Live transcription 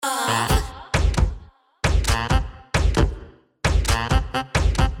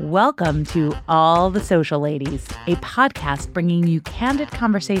Welcome to All the Social Ladies, a podcast bringing you candid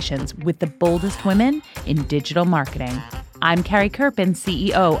conversations with the boldest women in digital marketing. I'm Carrie Kerpen,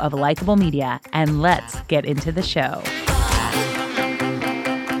 CEO of Likeable Media, and let's get into the show.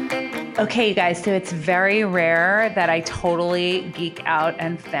 Okay, you guys, so it's very rare that I totally geek out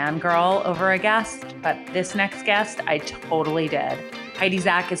and fangirl over a guest, but this next guest, I totally did. Heidi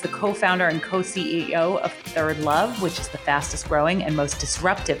Zak is the co-founder and co-CEO of ThirdLove, which is the fastest growing and most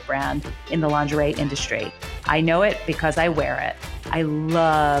disruptive brand in the lingerie industry. I know it because I wear it. I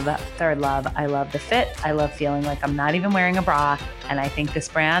love ThirdLove. I love the fit. I love feeling like I'm not even wearing a bra. And I think this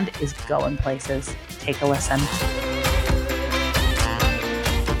brand is going places. Take a listen.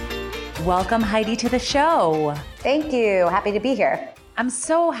 Welcome, Heidi, to the show. Thank you. Happy to be here. I'm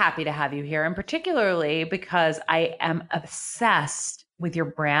so happy to have you here, and particularly because I am obsessed with your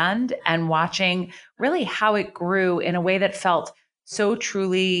brand and watching really how it grew in a way that felt so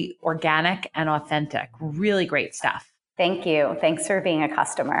truly organic and authentic. Really great stuff. Thank you. Thanks for being a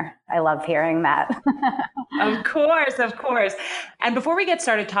customer. I love hearing that. Of course, of course. And before we get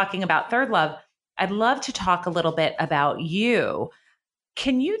started talking about ThirdLove, I'd love to talk a little bit about you.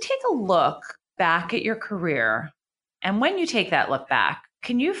 Can you take a look back at your career? And when you take that look back,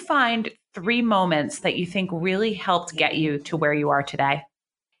 can you find 3 moments that you think really helped get you to where you are today?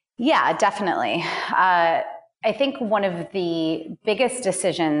 Yeah, definitely. I think one of the biggest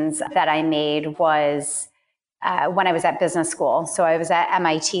decisions that I made was when I was at business school. So I was at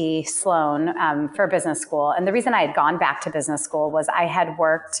MIT Sloan for business school. And the reason I had gone back to business school was I had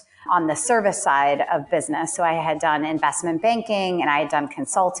worked on the service side of business. So I had done investment banking and I had done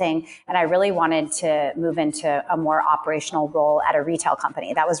consulting, and I really wanted to move into a more operational role at a retail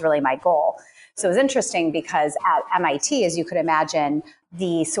company. That was really my goal. So it was interesting because at MIT, as you could imagine,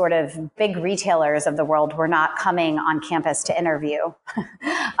 the sort of big retailers of the world were not coming on campus to interview.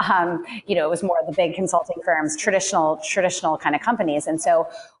 It was more of the big consulting firms, traditional kind of companies. And so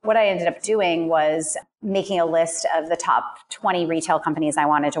what I ended up doing was making a list of the top 20 retail companies I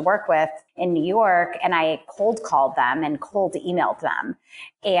wanted to work with in New York. And I cold called them and cold emailed them.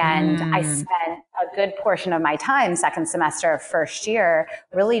 And I spent a good portion of my time, second semester of first year,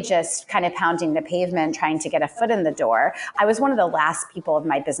 really just kind of pounding the pavement, trying to get a foot in the door. I was one of the last people of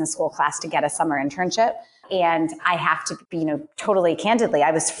my business school class to get a summer internship. And I have to be, totally candidly,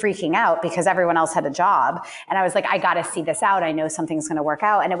 I was freaking out because everyone else had a job. And I was like, I got to see this out. I know something's going to work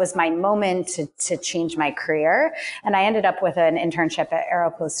out. And it was my moment to change my career. And I ended up with an internship at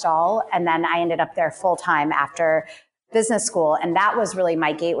Aeropostale. And then I ended up there full time after business school. And that was really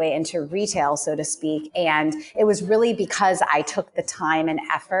my gateway into retail, so to speak. And it was really because I took the time and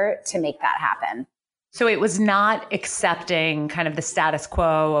effort to make that happen. So it was not accepting kind of the status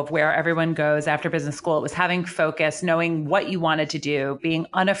quo of where everyone goes after business school. It was having focus, knowing what you wanted to do, being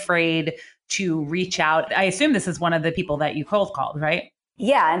unafraid to reach out. I assume this is one of the people that you cold called, right?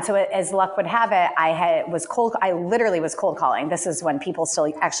 Yeah. And so as luck would have it, I literally was cold calling. This is when people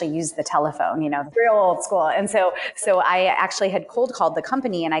still actually use the telephone, real old school. And so I actually had cold called the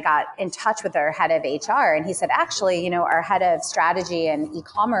company and I got in touch with their head of HR. And he said, actually, our head of strategy and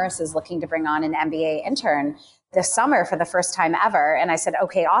e-commerce is looking to bring on an MBA intern this summer for the first time ever. And I said,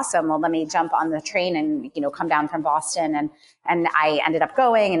 okay, awesome. Well, let me jump on the train and, come down from Boston. And I ended up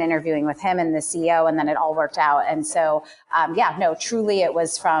going and interviewing with him and the CEO, and then it all worked out. And so, truly it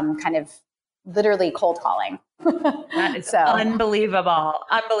was from kind of literally cold calling. That is unbelievable.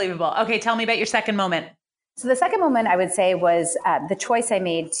 Unbelievable. Okay. Tell me about your second moment. So the second moment I would say was the choice I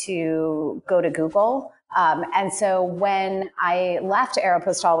made to go to Google. And so when I left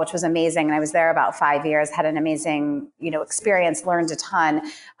Aeropostale, which was amazing, and I was there about 5 years, had an amazing, experience, learned a ton.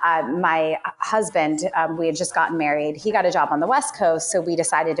 My husband, we had just gotten married. He got a job on the West Coast. So we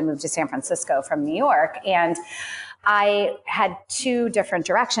decided to move to San Francisco from New York. And I had 2 different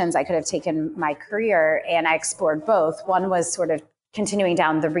directions I could have taken my career, and I explored both. One was sort of continuing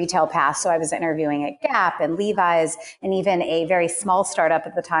down the retail path. So I was interviewing at Gap and Levi's and even a very small startup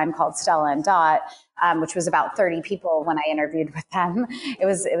at the time called Stella & Dot, which was about 30 people when I interviewed with them. It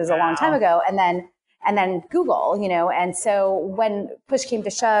was a long time ago. And then Google, and so when push came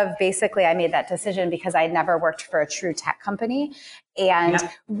to shove, basically I made that decision because I had never worked for a true tech company. And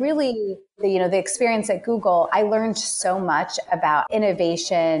really, the experience at Google, I learned so much about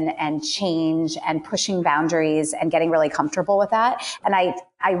innovation and change and pushing boundaries and getting really comfortable with that. And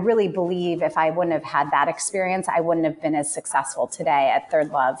I really believe if I wouldn't have had that experience, I wouldn't have been as successful today at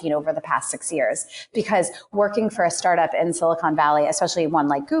ThirdLove, over the past 6 years. Because working for a startup in Silicon Valley, especially one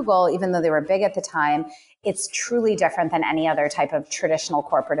like Google, even though they were big at the time, it's truly different than any other type of traditional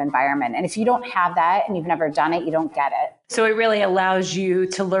corporate environment. And if you don't have that and you've never done it, you don't get it. So it really allows you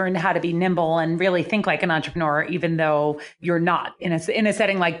to learn how to be nimble and really think like an entrepreneur, even though you're not in a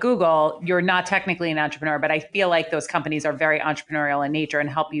setting like Google, you're not technically an entrepreneur, but I feel like those companies are very entrepreneurial in nature and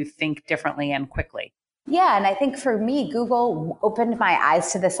help you think differently and quickly. Yeah. And I think for me, Google opened my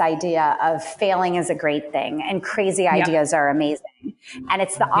eyes to this idea of failing is a great thing and crazy ideas are amazing. And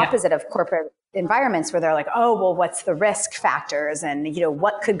it's the opposite of corporate environments where they're like, oh, well, what's the risk factors? And,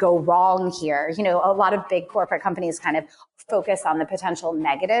 what could go wrong here? A lot of big corporate companies kind of focus on the potential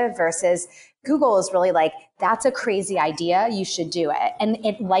negative versus Google is really like, that's a crazy idea. You should do it. And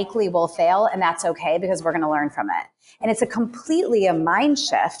it likely will fail. And that's okay because we're going to learn from it. And it's completely a mind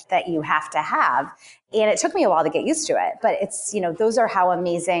shift that you have to have. And it took me a while to get used to it, but it's, those are how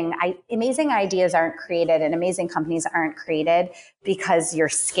amazing ideas aren't created and amazing companies aren't created because you're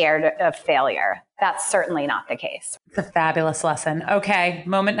scared of failure. That's certainly not the case. It's a fabulous lesson. Okay.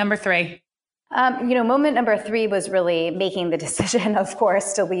 Moment number 3. Moment number 3 was really making the decision, of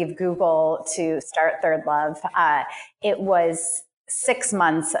course, to leave Google to start Third Love. It was 6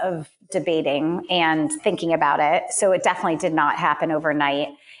 months of debating and thinking about it. So it definitely did not happen overnight.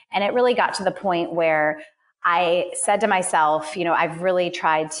 And it really got to the point where I said to myself, I've really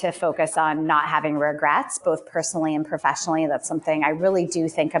tried to focus on not having regrets, both personally and professionally. That's something I really do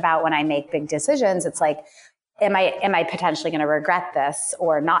think about when I make big decisions. It's like, am I potentially going to regret this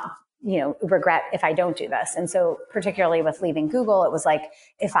or not? Regret if I don't do this. And so particularly with leaving Google, it was like,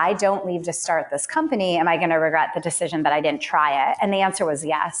 if I don't leave to start this company, am I going to regret the decision that I didn't try it? And the answer was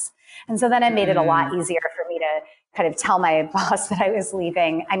yes. And so then it made it a lot easier for me to kind of tell my boss that I was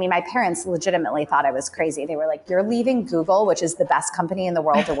leaving. I mean, my parents legitimately thought I was crazy. They were like, you're leaving Google, which is the best company in the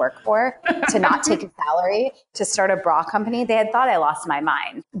world to work for, to not take a salary, to start a bra company. They had thought I lost my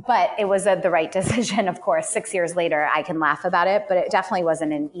mind. But it was the right decision, of course. 6 years later, I can laugh about it, but it definitely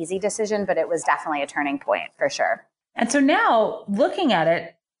wasn't an easy decision, but it was definitely a turning point for sure. And so now looking at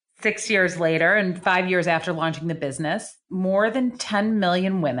it, 6 years later and 5 years after launching the business, more than 10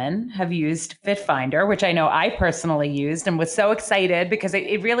 million women have used FitFinder, which I know I personally used and was so excited because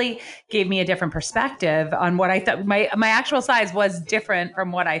it really gave me a different perspective on what I thought. My actual size was different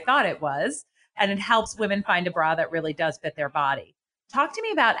from what I thought it was. And it helps women find a bra that really does fit their body. Talk to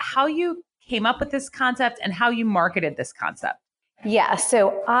me about how you came up with this concept and how you marketed this concept. Yeah.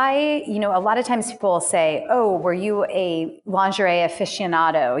 So a lot of times people will say, oh, were you a lingerie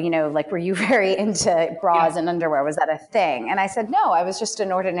aficionado? Like, were you very into bras and underwear? Was that a thing? And I said, no, I was just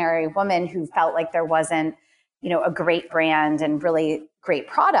an ordinary woman who felt like there wasn't, a great brand and really great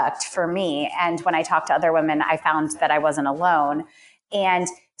product for me. And when I talked to other women, I found that I wasn't alone. And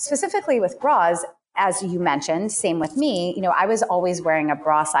specifically with bras, as you mentioned, same with me, I was always wearing a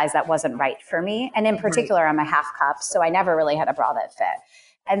bra size that wasn't right for me. And in particular, I'm a half cup, so I never really had a bra that fit.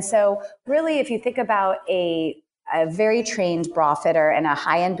 And so really, if you think about a very trained bra fitter in a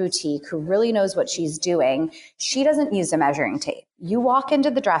high-end boutique who really knows what she's doing, she doesn't use a measuring tape. You walk into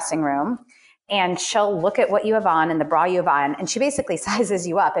the dressing room and she'll look at what you have on and the bra you have on, and she basically sizes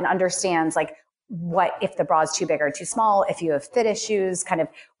you up and understands like what if the bra is too big or too small, if you have fit issues, kind of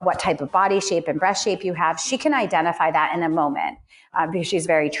what type of body shape and breast shape you have. She can identify that in a moment because she's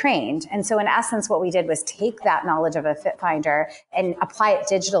very trained. And so in essence, what we did was take that knowledge of a FitFinder and apply it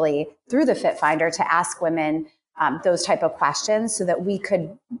digitally through the FitFinder to ask women those type of questions so that we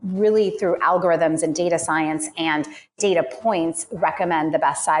could really, through algorithms and data science and data points, recommend the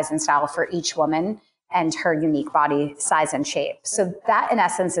best size and style for each woman and her unique body size and shape. So that in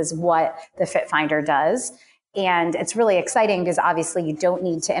essence is what the FitFinder does. And it's really exciting because obviously you don't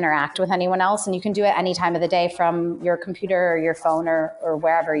need to interact with anyone else and you can do it any time of the day from your computer or your phone or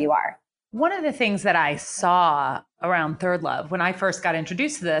wherever you are. One of the things that I saw around Third Love when I first got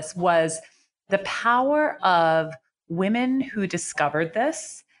introduced to this was the power of women who discovered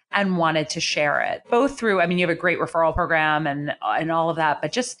this and wanted to share it, both through, you have a great referral program and all of that,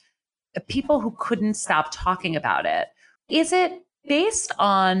 but just people who couldn't stop talking about it. Is it based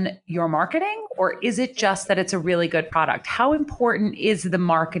on your marketing or is it just that it's a really good product? How important is the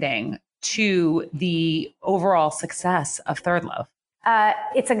marketing to the overall success of Third Love?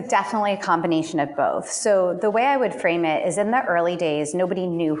 It's definitely a combination of both. So the way I would frame it is in the early days, nobody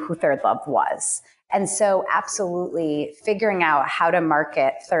knew who Third Love was. And so absolutely figuring out how to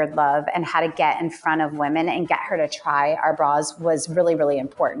market Third Love and how to get in front of women and get her to try our bras was really, really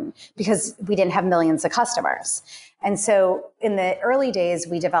important because we didn't have millions of customers. And so in the early days,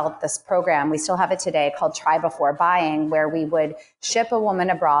 we developed this program. We still have it today called Try Before Buying, where we would ship a woman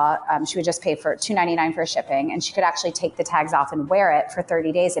a bra. She would just pay for $2.99 for shipping, and she could actually take the tags off and wear it for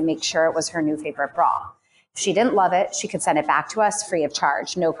 30 days and make sure it was her new favorite bra. If she didn't love it, she could send it back to us free of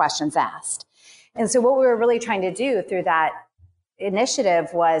charge, no questions asked. And so what we were really trying to do through that initiative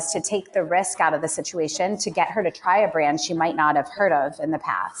was to take the risk out of the situation, to get her to try a brand she might not have heard of in the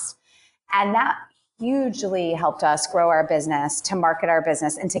past. And that hugely helped us grow our business, to market our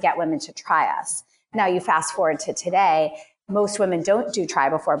business, and to get women to try us. Now you fast forward to today, most women don't do try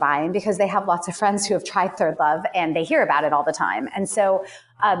before buying because they have lots of friends who have tried Third Love and they hear about it all the time. And so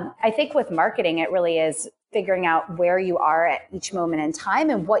I think with marketing, it really is figuring out where you are at each moment in time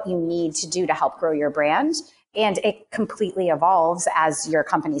and what you need to do to help grow your brand. And it completely evolves as your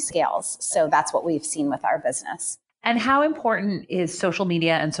company scales. So that's what we've seen with our business. And how important is social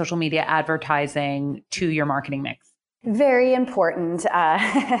media and social media advertising to your marketing mix? Very important.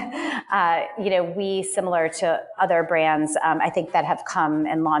 We, similar to other brands, I think that have come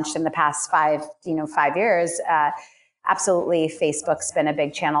and launched in the past 5 years, absolutely. Facebook's been a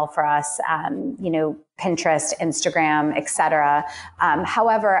big channel for us, Pinterest, Instagram, et cetera.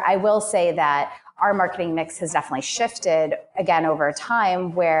 However, I will say that our marketing mix has definitely shifted again over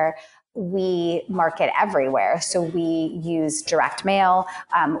time, where we market everywhere. So we use direct mail.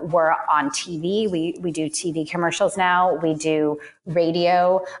 We're on TV. We do TV commercials now. We do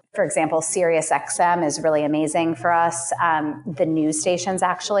radio. For example, Sirius XM is really amazing for us. The news stations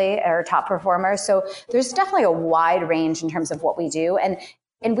actually are top performers. So there's definitely a wide range in terms of what we do. And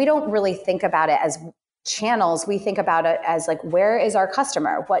we don't really think about it as channels. We think about it as like, where is our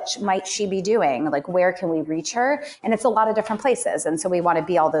customer? What might she be doing? Like, where can we reach her? And it's a lot of different places. And so we want to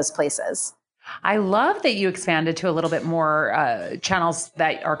be all those places. I love that you expanded to a little bit more channels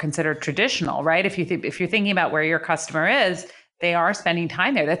that are considered traditional, right? If you're thinking about where your customer is, they are spending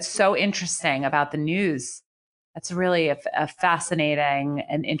time there. That's so interesting about the news. That's really a fascinating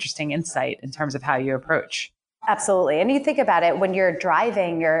and interesting insight in terms of how you approach. Absolutely. And you think about it, when you're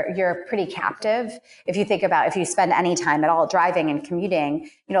driving, you're pretty captive. If you spend any time at all driving and commuting,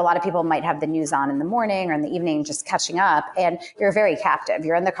 a lot of people might have the news on in the morning or in the evening, just catching up, and you're very captive.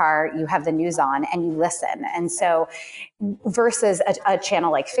 You're in the car, you have the news on, and you listen. And so versus a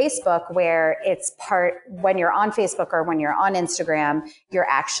channel like Facebook, where when you're on Facebook or when you're on Instagram, you're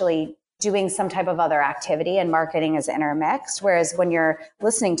actually doing some type of other activity and marketing is intermixed. Whereas when you're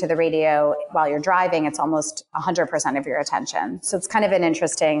listening to the radio while you're driving, it's almost 100% of your attention. So it's kind of an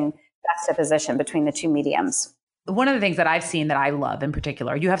interesting juxtaposition between the two mediums. One of the things that I've seen that I love in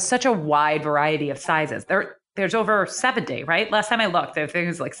particular, you have such a wide variety of sizes. There's over 70, right? Last time I looked, I think it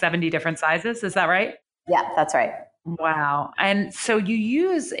was like 70 different sizes. Is that right? Yeah, that's right. Wow. And so you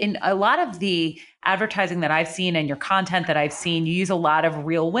use, in a lot of the advertising that I've seen and your content that I've seen, you use a lot of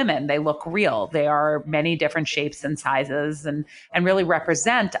real women. They look real. They are many different shapes and sizes and really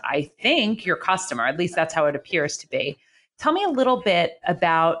represent, I think, your customer. At least that's how it appears to be. Tell me a little bit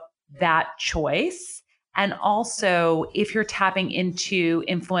about that choice. And also, if you're tapping into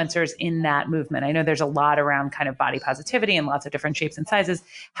influencers in that movement. I know there's a lot around kind of body positivity and lots of different shapes and sizes.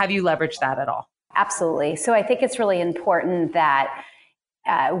 Have you leveraged that at all? Absolutely. So I think it's really important that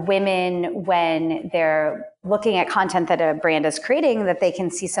women, when they're looking at content that a brand is creating, that they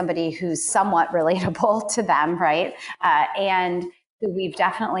can see somebody who's somewhat relatable to them, right? And we've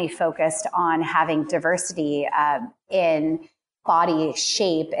definitely focused on having diversity in body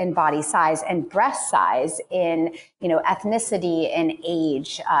shape and body size and breast size, in ethnicity and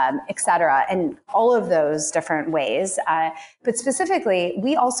age, et cetera, and all of those different ways. But specifically,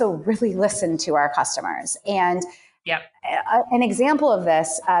 we also really listen to our customers. And yep. An example of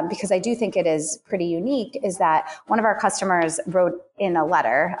this, because I do think it is pretty unique, is that one of our customers wrote in a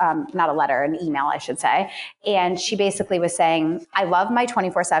letter, an email, I should say. And she basically was saying, I love my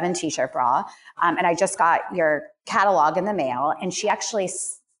 24/7 t-shirt bra. And I just got your catalog in the mail. And she actually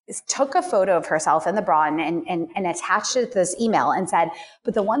took a photo of herself in the bra and attached it to this email and said,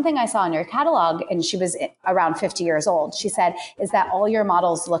 but the one thing I saw in your catalog, and she was around 50 years old, she said, is that all your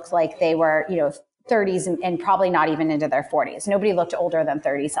models looked like they were, 30s and probably not even into their 40s. Nobody looked older than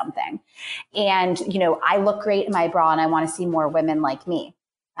 30 something. And, I look great in my bra and I want to see more women like me.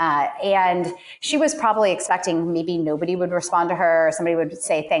 And she was probably expecting maybe nobody would respond to her, or somebody would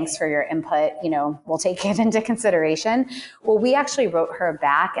say, thanks for your input. We'll take it into consideration. Well, we actually wrote her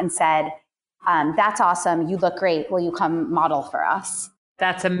back and said, that's awesome. You look great. Will you come model for us?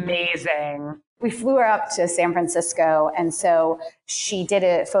 That's amazing. We flew her up to San Francisco. And so she did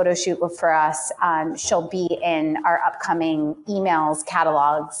a photo shoot for us. She'll be in our upcoming emails,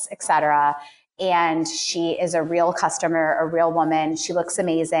 catalogs, et cetera. And she is a real customer, a real woman. She looks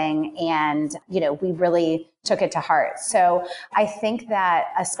amazing. And, we really took it to heart. So I think that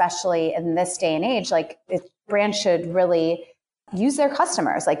especially in this day and age, brands should really use their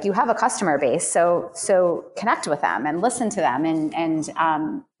customers. Like, you have a customer base, so connect with them and listen to them.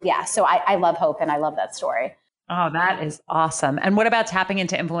 So I love Hope, and I love that story. Oh, that is awesome. And what about tapping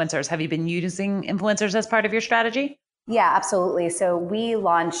into influencers? Have you been using influencers as part of your strategy? Yeah, absolutely. So we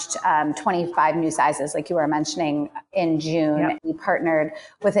launched 25 new sizes, like you were mentioning, in June. Yep. We partnered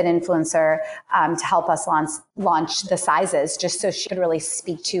with an influencer to help us launch the sizes, just so she could really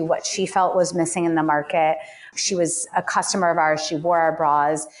speak to what she felt was missing in the market. She was a customer of ours. She wore our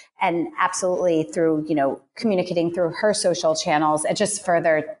bras, and absolutely through, communicating through her social channels, it just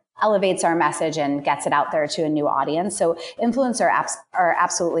further elevates our message and gets it out there to a new audience. So influencer apps are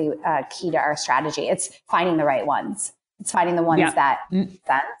absolutely key to our strategy. It's finding the right ones. It's finding the ones that make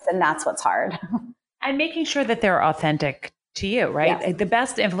sense, and that's what's hard. And making sure that they're authentic to you, right? Yes. The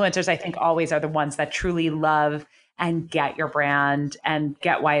best influencers, I think, always are the ones that truly love and get your brand and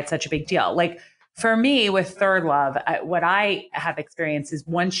get why it's such a big deal. Like for me with Third Love, what I have experienced is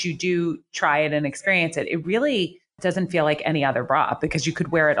once you do try it and experience it, it really doesn't feel like any other bra because you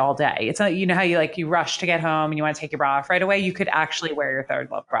could wear it all day. It's not, how you rush to get home and you want to take your bra off right away. You could actually wear your Third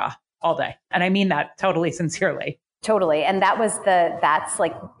Love bra all day. And I mean that totally sincerely. Totally. And that's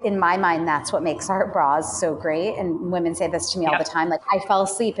like, in my mind, that's what makes our bras so great. And women say this to me all the time. Like, I fell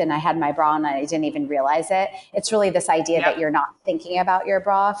asleep and I had my bra on and I didn't even realize it. It's really this idea that you're not thinking about your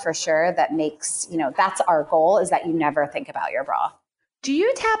bra for sure. That makes, that's our goal, is that you never think about your bra. Do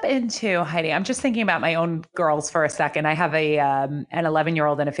you tap into, Heidi, I'm just thinking about my own girls for a second. I have an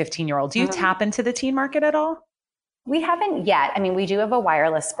 11-year-old and a 15-year-old. Do you tap into the teen market at all? We haven't yet. I mean, we do have a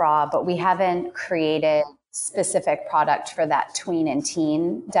wireless bra, but we haven't created specific product for that tween and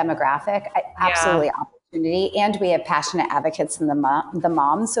teen demographic. Absolutely opportunity. And we have passionate advocates in the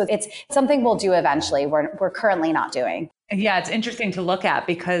moms. So it's something we'll do eventually. We're currently not doing. Yeah, it's interesting to look at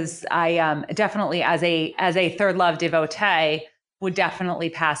because I definitely, as a Third Love devotee, would definitely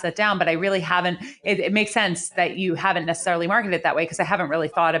pass that down. But I really haven't, it makes sense that you haven't necessarily marketed it that way because I haven't really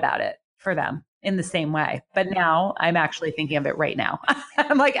thought about it for them in the same way. But now I'm actually thinking of it right now.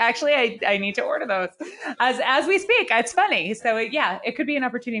 I'm like, actually, I need to order those as we speak. It's funny. So it could be an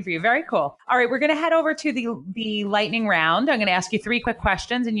opportunity for you. Very cool. All right, we're going to head over to the lightning round. I'm going to ask you 3 quick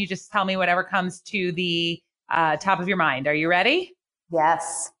questions and you just tell me whatever comes to the top of your mind. Are you ready?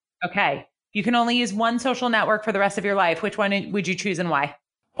 Yes. Okay. You can only use one social network for the rest of your life. Which one would you choose and why?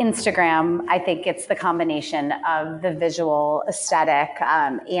 Instagram. I think it's the combination of the visual aesthetic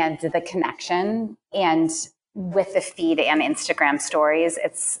and the connection. And with the feed and Instagram stories,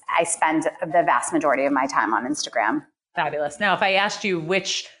 I spend the vast majority of my time on Instagram. Fabulous. Now, if I asked you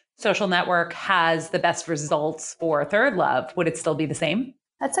which social network has the best results for Third Love, would it still be the same?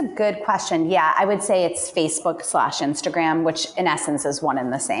 That's a good question. Yeah, I would say it's Facebook/Instagram, which in essence is one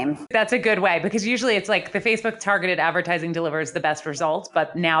and the same. That's a good way because usually it's like the Facebook targeted advertising delivers the best results.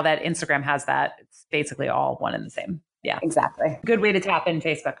 But now that Instagram has that, it's basically all one and the same. Yeah, exactly. Good way to tap in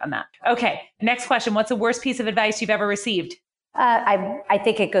Facebook on that. Okay. Next question. What's the worst piece of advice you've ever received? I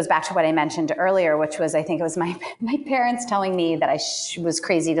think it goes back to what I mentioned earlier, which was, I think it was my parents telling me that I was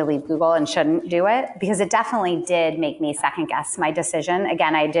crazy to leave Google and shouldn't do it, because it definitely did make me second guess my decision.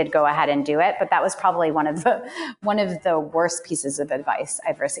 Again, I did go ahead and do it, but that was probably one of the worst pieces of advice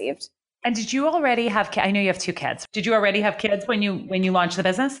I've received. And did you already have I know you have 2 kids. Did you already have kids when you launched the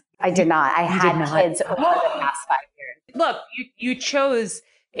business? I did not. I had kids over the past 5 years. Look, you chose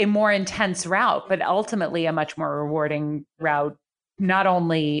a more intense route, but ultimately a much more rewarding route, not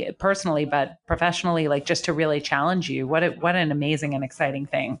only personally, but professionally, like just to really challenge you. What an amazing and exciting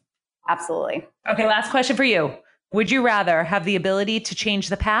thing. Absolutely. Okay, last question for you. Would you rather have the ability to change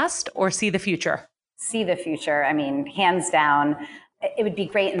the past or see the future? See the future. I mean, hands down, it would be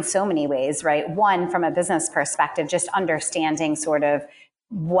great in so many ways, right? One, from a business perspective, just understanding sort of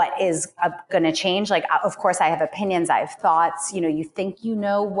what is going to change. Like, of course, I have opinions, I have thoughts. You think you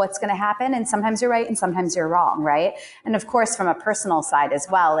know what's going to happen, and sometimes you're right and sometimes you're wrong, right? And of course, from a personal side as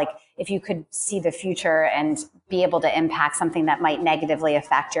well, like if you could see the future and be able to impact something that might negatively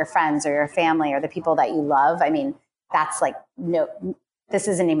affect your friends or your family or the people that you love, I mean, that's like, no, this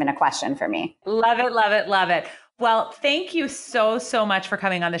isn't even a question for me. Love it, love it, love it. Well, thank you so much for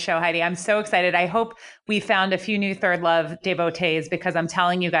coming on the show, Heidi. I'm so excited. I hope we found a few new Third Love devotees, because I'm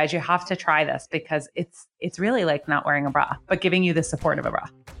telling you guys, you have to try this, because it's really like not wearing a bra, but giving you the support of a bra.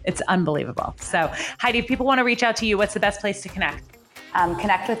 It's unbelievable. So Heidi, if people want to reach out to you, what's the best place to connect?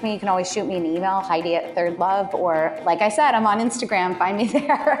 Connect with me. You can always shoot me an email, Heidi@ThirdLove, or like I said, I'm on Instagram. Find me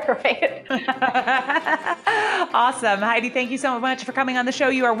there, right? Awesome. Heidi, thank you so much for coming on the show.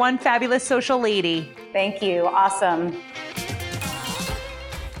 You are one fabulous social lady. Thank you. Awesome.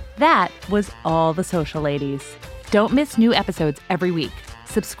 That was all the social ladies. Don't miss new episodes every week.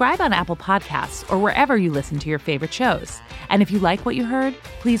 Subscribe on Apple Podcasts or wherever you listen to your favorite shows. And if you like what you heard,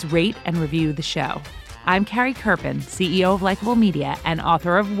 please rate and review the show. I'm Carrie Kerpen, CEO of Likeable Media and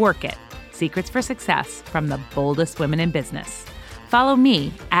author of Work It, Secrets for Success from the Boldest Women in Business. Follow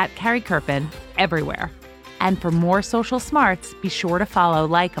me at Carrie Kerpen everywhere. And for more social smarts, be sure to follow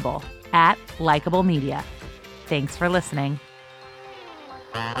Likeable at Likeable Media. Thanks for listening.